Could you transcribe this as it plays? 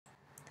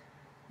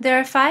There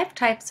are 5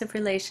 types of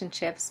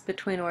relationships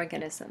between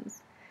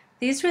organisms.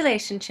 These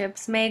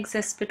relationships may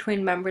exist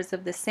between members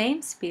of the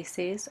same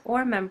species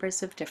or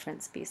members of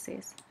different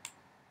species.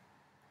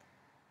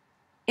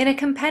 In a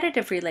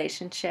competitive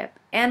relationship,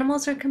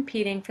 animals are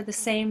competing for the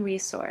same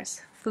resource,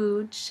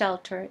 food,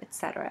 shelter,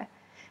 etc.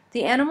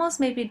 The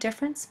animals may be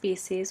different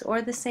species or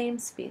the same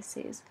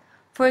species.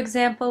 For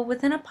example,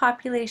 within a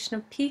population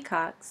of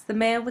peacocks, the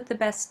male with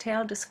the best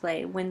tail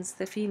display wins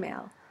the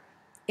female.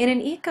 In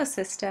an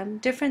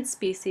ecosystem, different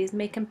species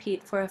may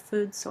compete for a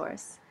food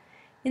source.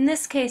 In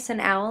this case, an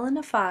owl and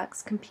a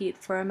fox compete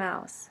for a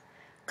mouse.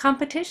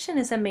 Competition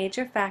is a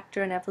major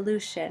factor in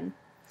evolution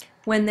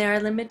when there are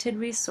limited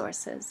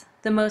resources.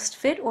 The most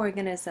fit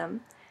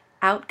organism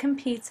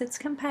outcompetes its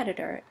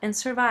competitor and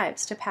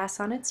survives to pass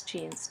on its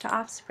genes to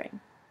offspring.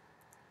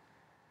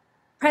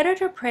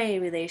 Predator-prey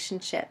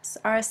relationships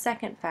are a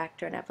second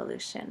factor in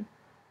evolution.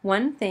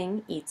 One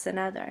thing eats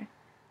another.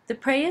 The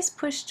prey is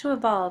pushed to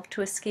evolve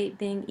to escape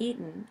being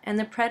eaten, and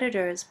the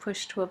predator is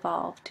pushed to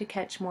evolve to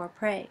catch more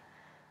prey.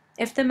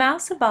 If the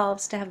mouse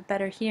evolves to have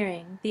better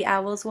hearing, the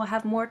owls will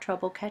have more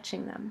trouble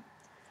catching them.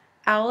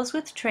 Owls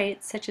with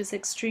traits such as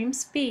extreme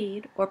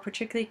speed or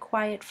particularly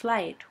quiet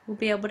flight will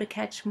be able to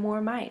catch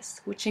more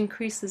mice, which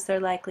increases their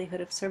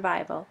likelihood of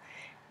survival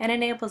and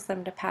enables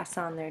them to pass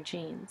on their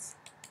genes.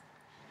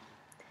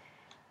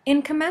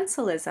 In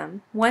commensalism,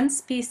 one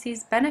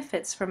species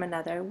benefits from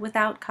another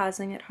without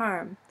causing it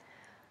harm.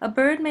 A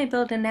bird may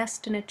build a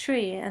nest in a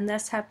tree and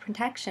thus have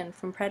protection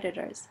from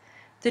predators.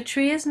 The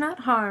tree is not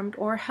harmed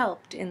or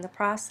helped in the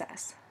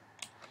process.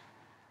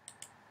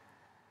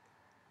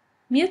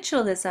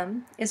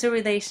 Mutualism is a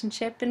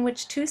relationship in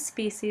which two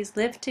species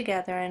live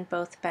together and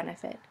both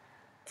benefit.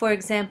 For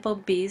example,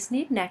 bees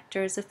need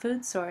nectar as a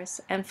food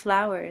source, and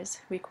flowers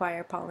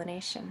require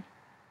pollination.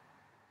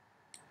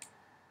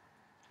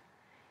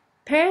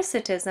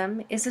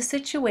 Parasitism is a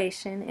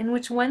situation in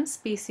which one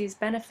species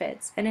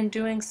benefits and in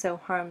doing so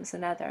harms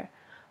another.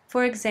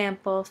 For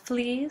example,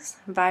 fleas,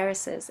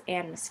 viruses,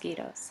 and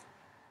mosquitoes.